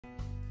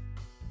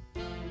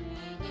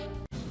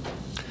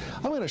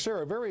I'm going to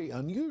share a very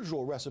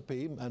unusual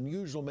recipe,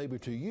 unusual maybe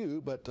to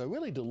you, but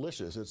really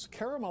delicious. It's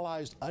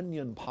caramelized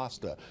onion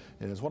pasta,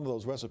 and it's one of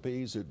those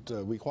recipes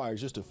that requires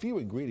just a few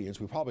ingredients.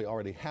 We probably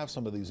already have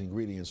some of these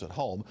ingredients at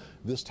home.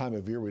 This time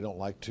of year we don't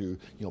like to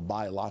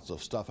buy lots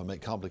of stuff and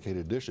make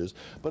complicated dishes,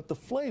 but the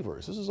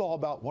flavors, this is all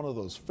about one of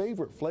those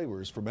favorite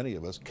flavors for many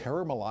of us,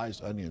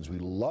 caramelized onions. We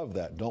love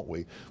that, don't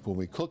we? When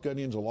we cook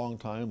onions a long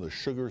time, the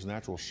sugars,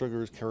 natural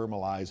sugars,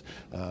 caramelize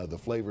the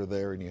flavor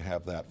there, and you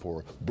have that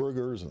for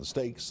burgers and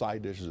steaks, side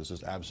dishes. It's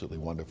just absolutely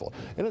wonderful.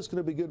 And it's going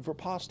to be good for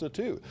pasta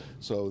too.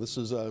 So this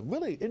is a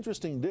really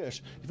interesting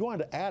dish. If you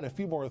wanted to add a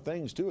few more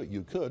things to it,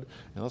 you could.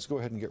 And let's go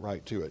ahead and get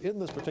right to it. In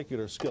this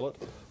particular skillet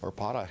or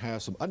pot, I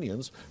have some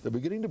onions. They're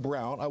beginning to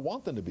brown. I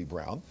want them to be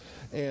brown.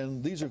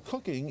 And these are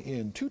cooking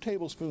in 2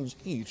 tablespoons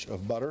each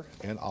of butter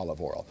and olive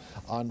oil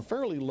on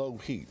fairly low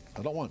heat.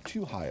 I don't want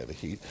too high of a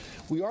heat.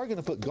 We are going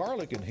to put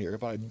garlic in here,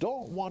 but I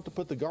don't want to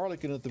put the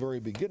garlic in at the very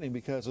beginning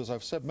because, as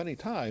I've said many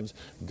times,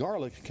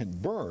 garlic can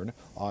burn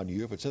on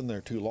you if it's in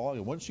there too long.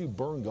 And once you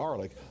burn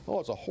garlic, oh,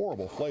 it's a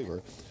horrible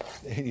flavor,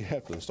 and you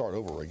have to start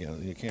over again,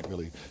 and you can't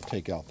really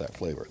take out that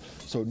flavor.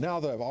 So now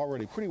that I've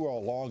already pretty well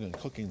along in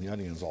cooking the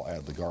onions, I'll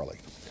add the garlic.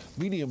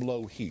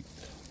 Medium-low heat,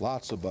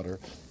 lots of butter,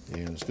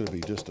 and it's going to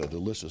be just a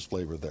delicious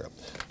flavor there.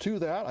 To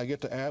that, I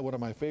get to add one of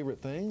my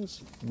favorite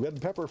things,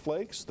 red pepper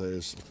flakes.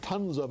 There's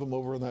tons of them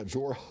over in that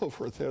drawer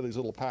over there, these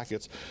little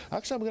packets.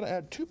 Actually, I'm going to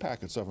add 2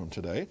 packets of them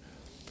today.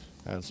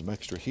 Add some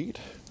extra heat,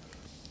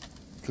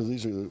 because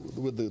these are,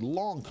 with the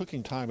long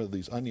cooking time of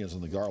these onions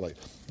and the garlic,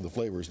 the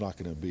flavor is not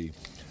going to be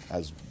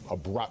as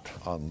abrupt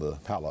on the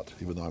palate,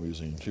 even though I'm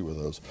using 2 of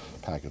those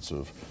packets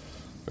of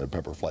red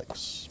pepper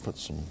flakes. Put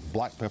some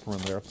black pepper in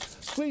there.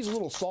 Squeeze a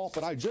little salt,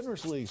 but I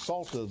generously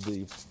salted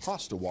the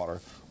pasta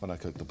water when I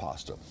cook the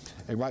pasta.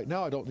 And right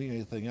now I don't need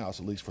anything else,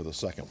 at least for the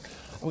second.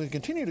 I'm going to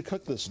continue to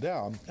cook this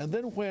down, and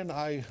then when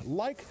I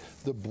like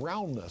the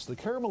brownness, the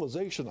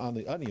caramelization on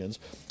the onions,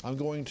 I'm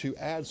going to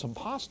add some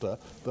pasta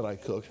that I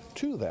cooked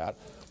to that.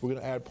 We're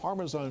going to add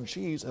Parmesan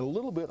cheese and a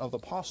little bit of the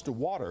pasta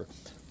water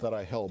that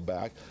I held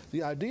back.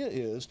 The idea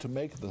is to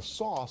make the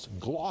sauce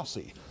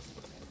glossy.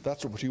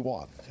 That's what you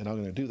want, and I'm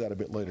going to do that a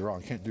bit later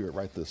on. Can't do it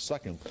right this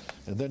second.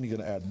 And then you're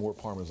going to add more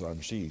Parmesan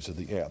cheese at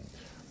the end.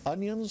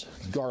 Onions,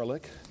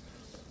 garlic,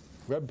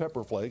 red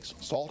pepper flakes,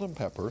 salt and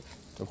pepper,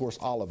 of course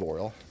olive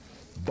oil,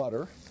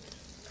 butter,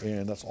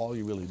 and that's all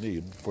you really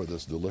need for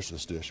this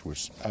delicious dish,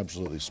 which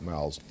absolutely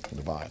smells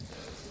divine.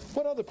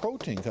 What other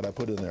protein could I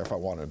put in there if I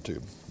wanted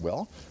to?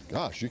 Well,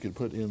 gosh, you could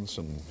put in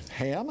some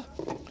ham.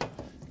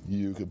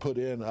 You could put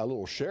in a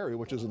little sherry,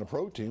 which isn't a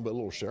protein, but a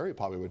little sherry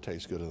probably would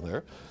taste good in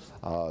there.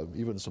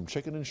 Even some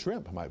chicken and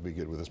shrimp might be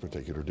good with this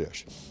particular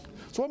dish.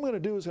 So what I'm going to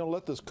do is going to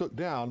let this cook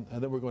down,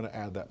 and then we're going to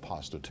add that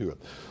pasta to it.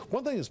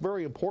 One thing that's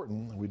very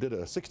important, we did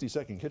a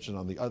 60-second kitchen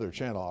on the other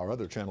channel, our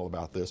other channel,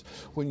 about this.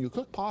 When you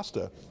cook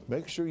pasta,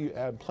 make sure you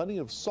add plenty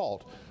of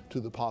salt to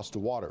the pasta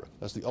water.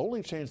 That's the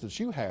only chance that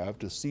you have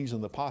to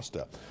season the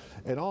pasta.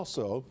 And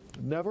also,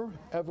 never,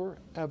 ever,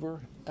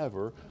 ever,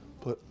 ever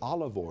put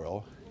olive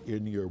oil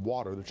in your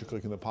water that you're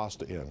cooking the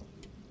pasta in.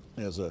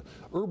 There's an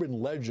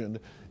urban legend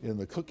in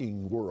the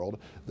cooking world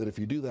that if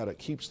you do that, it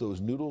keeps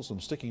those noodles from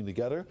sticking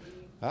together.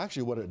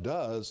 Actually, what it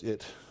does,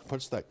 it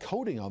puts that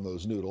coating on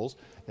those noodles,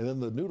 and then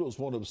the noodles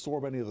won't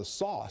absorb any of the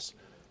sauce,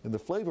 and the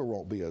flavor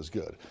won't be as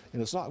good.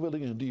 And it's not really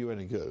going to do you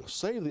any good.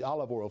 Save the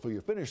olive oil for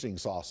your finishing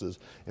sauces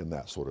and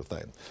that sort of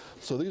thing.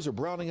 So these are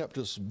browning up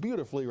just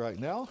beautifully right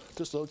now.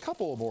 Just a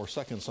couple more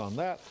seconds on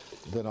that.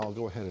 Then I'll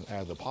go ahead and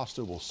add the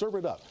pasta. We'll serve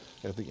it up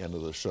at the end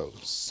of the show.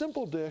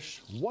 Simple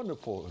dish,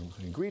 wonderful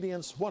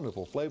ingredients,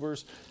 wonderful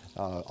flavors.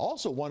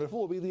 Also wonderful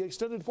will be the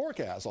extended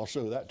forecast. I'll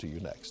show that to you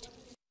next.